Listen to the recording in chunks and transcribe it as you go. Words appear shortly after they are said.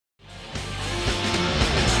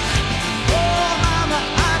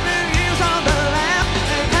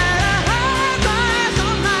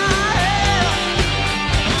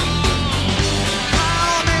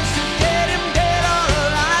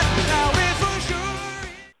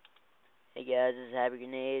guys, this is Happy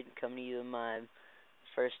Grenade coming to you in my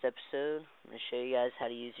first episode. I'm going to show you guys how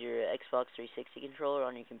to use your Xbox 360 controller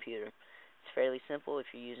on your computer. It's fairly simple. If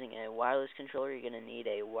you're using a wireless controller, you're going to need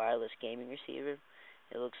a wireless gaming receiver.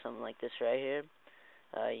 It looks something like this right here.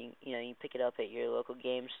 You pick it up at your local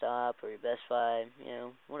GameStop or your Best Buy,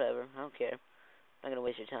 whatever. I don't care. I'm not going to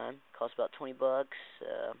waste your time. It costs about 20 bucks.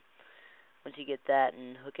 Once you get that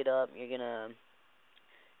and hook it up, you're going to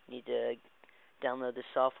need to download the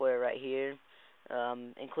software right here,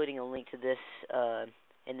 including a link to this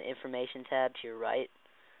in the information tab to your right.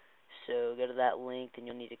 So go to that link, then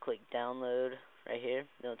you'll need to click download right here.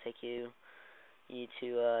 It'll take you. You need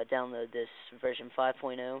to download this version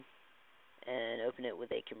 5.0 and open it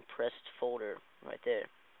with a compressed folder right there.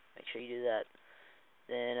 Make sure you do that.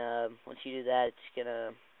 Then once you do that, it's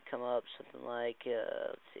gonna come up something like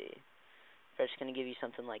let's see. First, it's gonna give you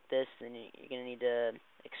something like this. Then you're gonna need to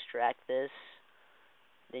extract this.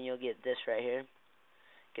 Then you'll get this right here.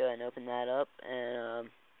 Go ahead and open that up, and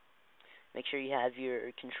make sure you have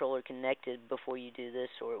your controller connected before you do this,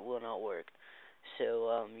 or it will not work.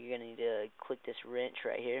 So you're gonna need to click this wrench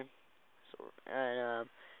right here, and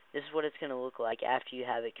this is what it's gonna look like after you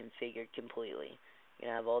have it configured completely. You're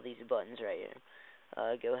gonna have all these buttons right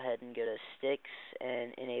here. Go ahead and go to sticks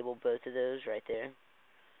and enable both of those right there.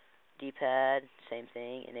 D-pad, same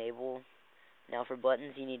thing, enable. Now for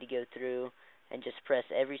buttons, you need to go through and just press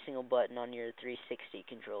every single button on your 360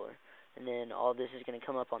 controller. And then all this is going to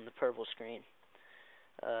come up on the purple screen.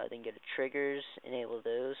 Then go to triggers, enable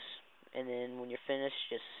those. And then when you're finished,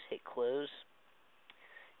 just hit close.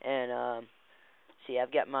 And see,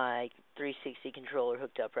 I've got my 360 controller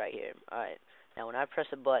hooked up right here. Alright, now when I press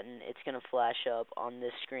a button, it's going to flash up on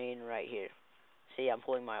this screen right here. See, I'm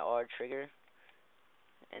pulling my R trigger.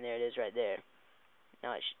 And there it is right there.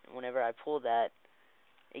 Now, whenever I pull that,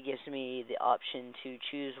 it gives me the option to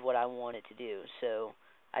choose what I want it to do. So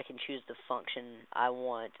I can choose the function I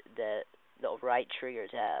want the right trigger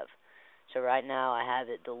to have. So right now I have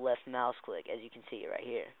it the left mouse click, as you can see right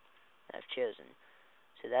here, that I've chosen.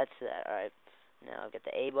 So that's that. Alright, now I've got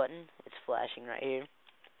the A button. It's flashing right here.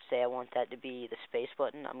 Say I want that to be the space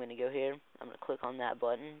button. I'm going to go here. I'm going to click on that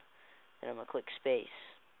button, and I'm going to click space.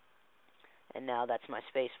 And now that's my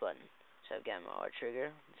space button. So I've got my R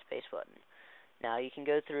trigger, and space button. Now you can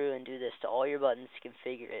go through and do this to all your buttons to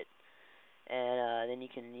configure it, and then you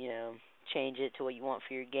can change it to what you want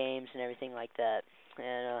for your games and everything like that.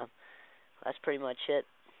 And that's pretty much it.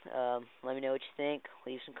 Let me know what you think.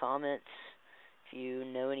 Leave some comments. If you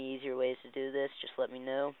know any easier ways to do this, just let me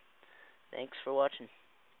know. Thanks for watching.